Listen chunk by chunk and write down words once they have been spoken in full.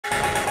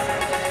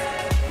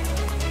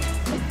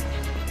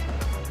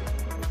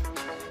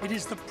It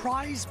is the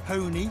prize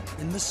pony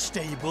in the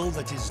stable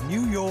that is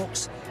New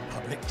York's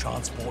public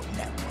transport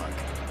network,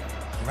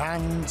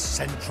 Grand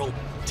Central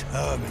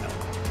Terminal.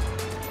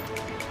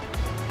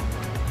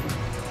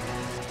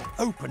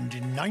 Opened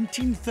in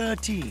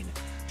 1913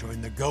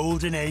 during the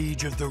golden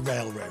age of the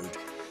railroad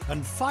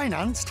and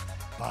financed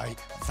by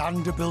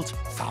Vanderbilt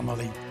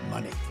family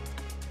money.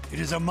 It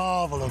is a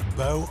marvel of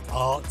Beaux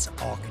Arts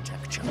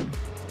architecture,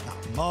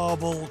 that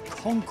marble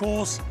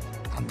concourse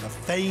and the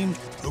famed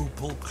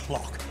opal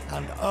clock,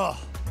 and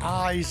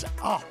eyes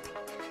up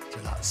to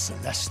that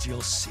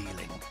celestial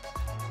ceiling.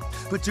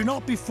 But do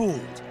not be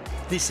fooled.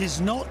 This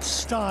is not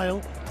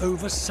style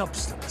over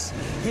substance.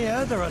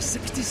 Here there are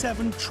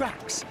 67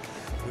 tracks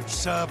which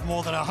serve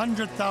more than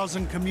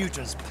 100,000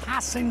 commuters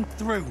passing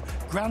through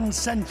Grand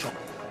Central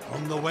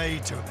on the way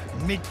to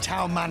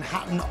Midtown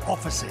Manhattan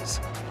offices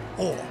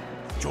or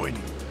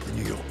joining the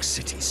New York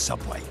City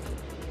subway.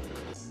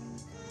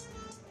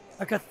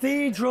 A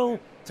cathedral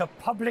to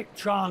public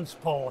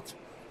transport,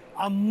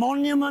 a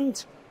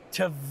monument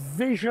to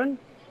vision,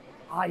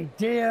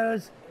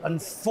 ideas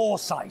and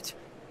foresight.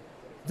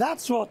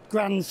 That's what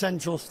Grand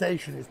Central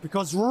Station is,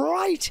 because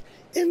right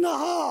in the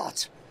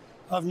heart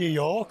of New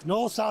York,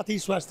 north, south,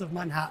 east, west of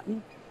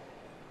Manhattan,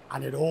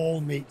 and it all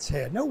meets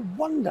here. No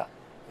wonder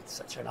it's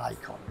such an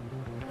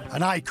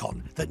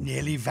icon that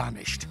nearly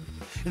vanished.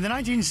 In the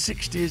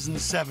 1960s and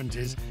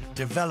 70s,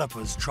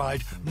 developers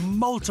tried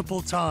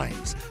multiple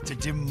times to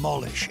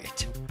demolish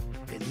it.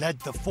 It led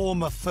the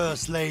former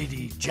First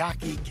Lady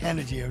Jackie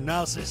Kennedy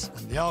Onassis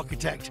and the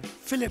architect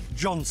Philip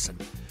Johnson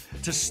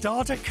to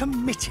start a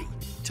committee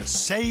to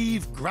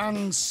save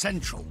Grand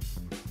Central.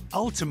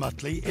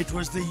 Ultimately, it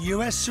was the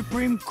US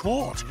Supreme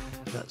Court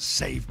that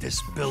saved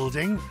this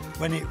building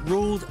when it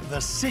ruled the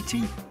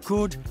city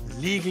could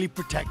legally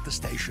protect the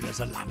station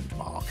as a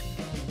landmark.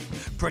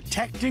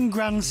 Protecting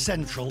Grand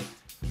Central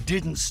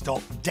didn't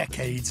stop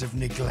decades of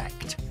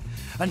neglect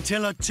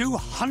until a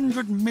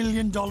 $200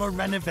 million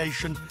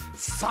renovation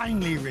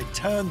finally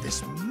returned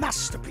this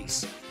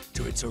masterpiece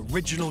to its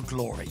original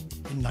glory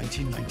in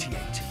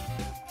 1998.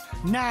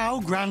 Now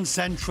Grand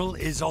Central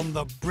is on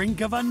the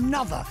brink of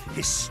another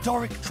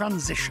historic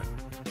transition,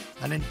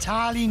 an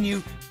entirely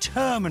new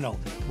terminal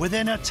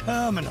within a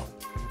terminal,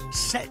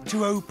 set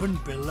to open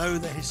below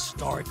the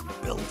historic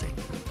building.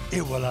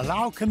 It will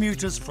allow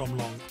commuters from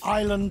Long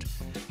Island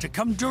to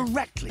come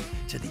directly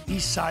to the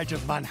east side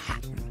of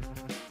Manhattan.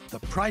 The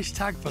price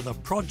tag for the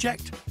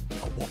project,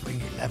 a whopping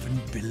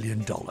 $11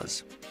 billion.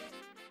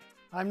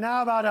 I'm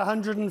now about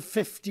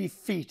 150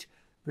 feet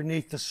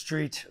beneath the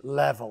street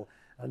level,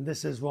 and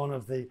this is one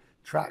of the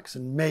tracks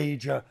and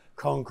major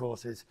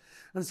concourses.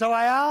 And so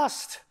I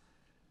asked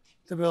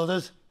the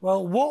builders,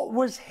 well, what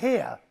was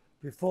here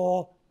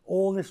before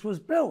all this was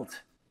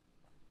built?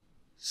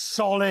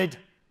 Solid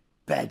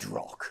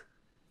bedrock.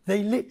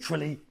 They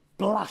literally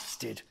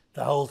blasted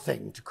the whole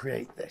thing to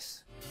create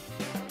this.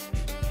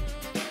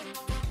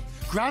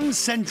 Grand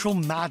Central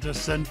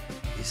Madison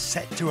is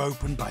set to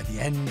open by the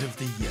end of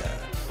the year.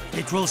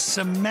 It will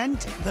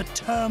cement the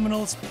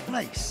terminal's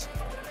place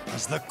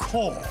as the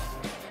core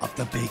of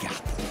the Big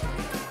Apple.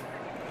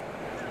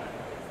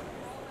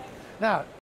 Now,